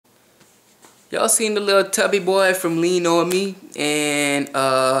Y'all seen the little tubby boy from Lean On Me? And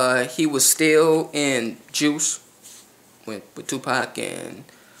he was still in Juice with Tupac and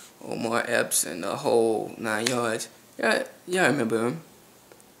Omar Epps and the whole 9 yards. Y'all remember him.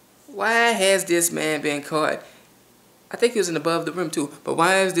 Why has this man been caught? I think he was in Above the Rim too. But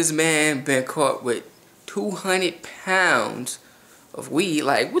why has this man been caught with 200 pounds of weed?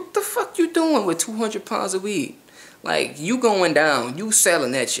 Like, what the fuck you doing with 200 pounds of weed? Like, you going down, you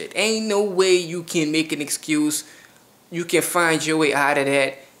selling that shit. Ain't no way you can make an excuse. You can find your way out of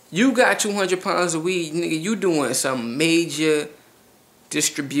that. You got 200 pounds of weed, nigga. You doing some major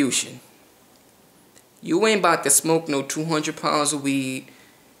distribution. You ain't about to smoke no 200 pounds of weed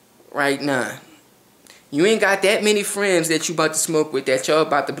right now. You ain't got that many friends that you about to smoke with that y'all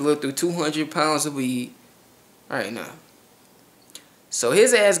about to blow through 200 pounds of weed right now. So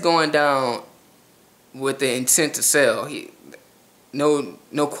his ass going down with the intent to sell.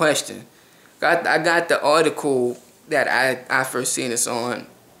 No question. I got the article that I first seen this on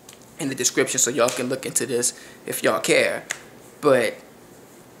in the description, so y'all can look into this if y'all care. But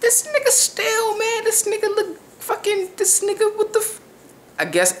this nigga still, man, this nigga look fucking, this nigga, what the I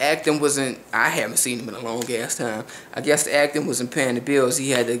guess acting wasn't, I haven't seen him in a long ass time. I guess the acting wasn't paying the bills.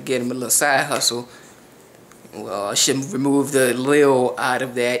 He had to get him a little side hustle. Well, I should remove the lil out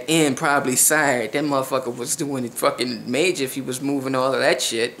of that and probably side. That motherfucker was doing it fucking major if he was moving all of that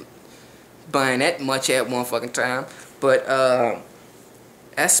shit. Buying that much at one fucking time. But,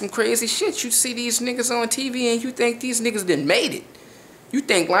 that's some crazy shit. You see these niggas on TV and you think these niggas done made it. You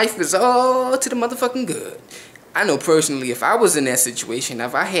think life is all to the motherfucking good. I know personally, if I was in that situation,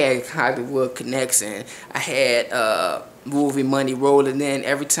 if I had Hollywood connects and I had movie money rolling in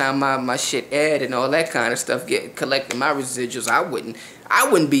every time my shit aired and all that kind of stuff, collecting my residuals, I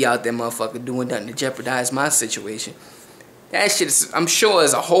wouldn't be out there motherfucker doing nothing to jeopardize my situation. That shit is, I'm sure,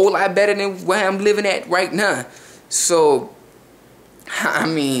 is a whole lot better than where I'm living at right now. So, I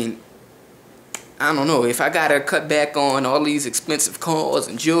mean, I don't know, if I gotta cut back on all these expensive cars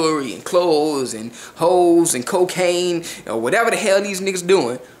and jewelry and clothes and hoes and cocaine or whatever the hell these niggas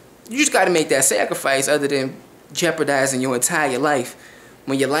doing, you just gotta make that sacrifice other than jeopardizing your entire life.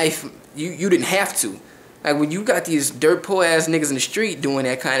 When your life, you didn't have to. Like, when you got these dirt poor ass niggas in the street doing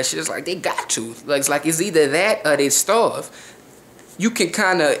that kind of shit, it's like they got to. Like it's either that or they starve. You can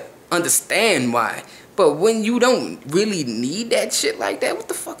kind of understand why. But when you don't really need that shit like that, what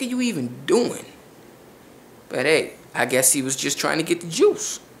the fuck are you even doing? But hey, I guess he was just trying to get the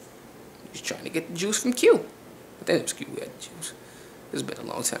juice. He was trying to get the juice from Q. I think it was Q who had the juice. It's been a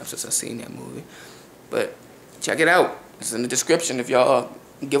long time since I've seen that movie. But check it out. It's in the description if y'all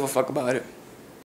give a fuck about it.